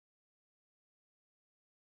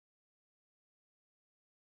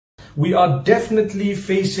we are definitely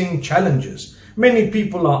facing challenges. Many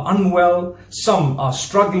people are unwell, some are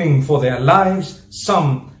struggling for their lives,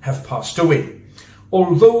 some have passed away.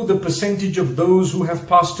 Although the percentage of those who have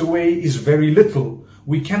passed away is very little,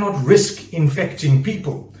 we cannot risk infecting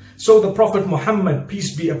people. So the Prophet Muhammad,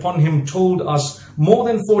 peace be upon him, told us more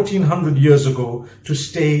than 1400 years ago to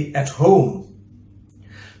stay at home.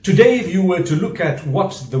 Today, if you were to look at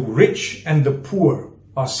what the rich and the poor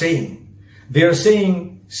are saying, they are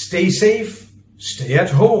saying, stay safe, stay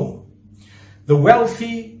at home. The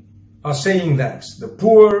wealthy are saying that, the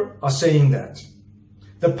poor are saying that.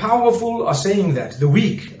 The powerful are saying that, the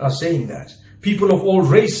weak are saying that. People of all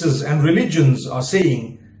races and religions are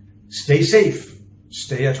saying, stay safe,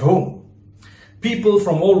 stay at home. People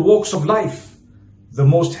from all walks of life, the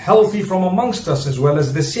most healthy from amongst us as well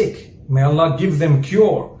as the sick, may Allah give them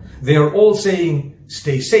cure. They are all saying,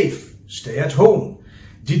 stay safe, stay at home.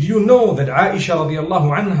 Did you know that Aisha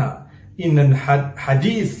radiallahu anha, in an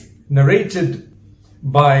hadith narrated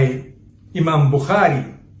by Imam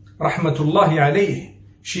Bukhari, rahmatullahi alayhi,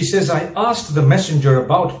 she says, I asked the messenger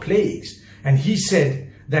about plagues, and he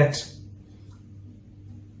said that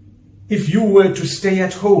if you were to stay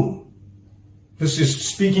at home, this is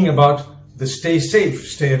speaking about the stay safe,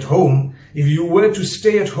 stay at home. If you were to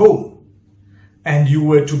stay at home and you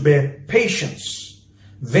were to bear patience,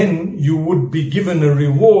 then you would be given a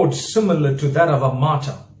reward similar to that of a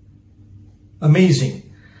martyr. Amazing.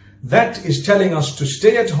 That is telling us to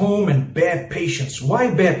stay at home and bear patience.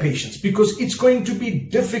 Why bear patience? Because it's going to be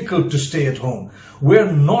difficult to stay at home.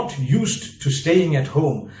 We're not used to staying at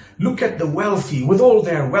home. Look at the wealthy. With all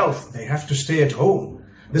their wealth, they have to stay at home.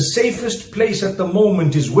 The safest place at the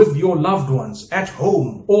moment is with your loved ones, at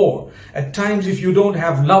home. Or at times, if you don't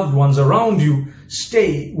have loved ones around you,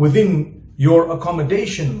 stay within your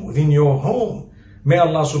accommodation, within your home. May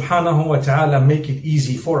Allah subhanahu wa ta'ala make it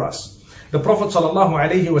easy for us. The Prophet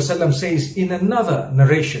ﷺ says in another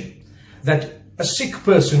narration that a sick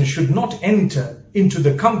person should not enter into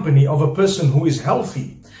the company of a person who is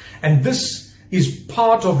healthy. And this is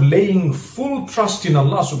part of laying full trust in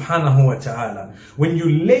Allah subhanahu wa ta'ala. When you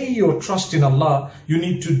lay your trust in Allah, you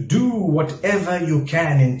need to do whatever you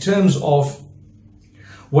can in terms of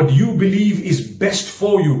what you believe is best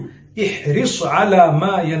for you. احرص على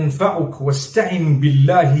ما ينفعك واستعن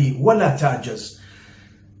بالله ولا تعجز.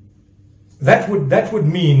 That would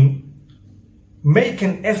mean make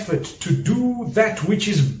an effort to do that which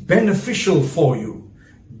is beneficial for you,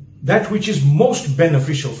 that which is most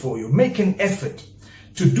beneficial for you. Make an effort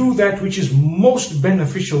to do that which is most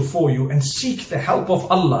beneficial for you and seek the help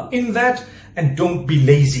of Allah in that, and don't be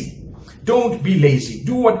lazy. Don't be lazy.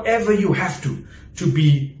 Do whatever you have to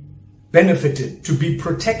be benefited, to be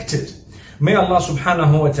protected. May Allah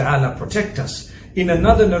subhanahu wa ta'ala protect us. In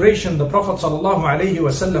another narration, the Prophet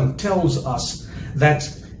ﷺ tells us that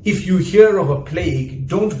if you hear of a plague,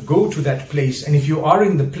 don't go to that place. And if you are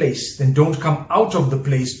in the place, then don't come out of the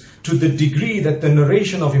place, to the degree that the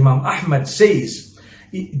narration of Imam Ahmad says,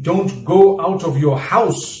 don't go out of your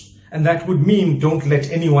house. And that would mean don't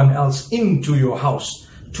let anyone else into your house.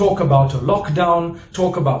 Talk about a lockdown,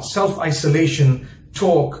 talk about self-isolation,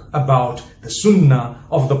 talk about the sunnah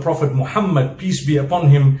of the Prophet Muhammad, peace be upon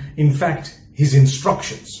him. In fact, his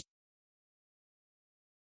instructions.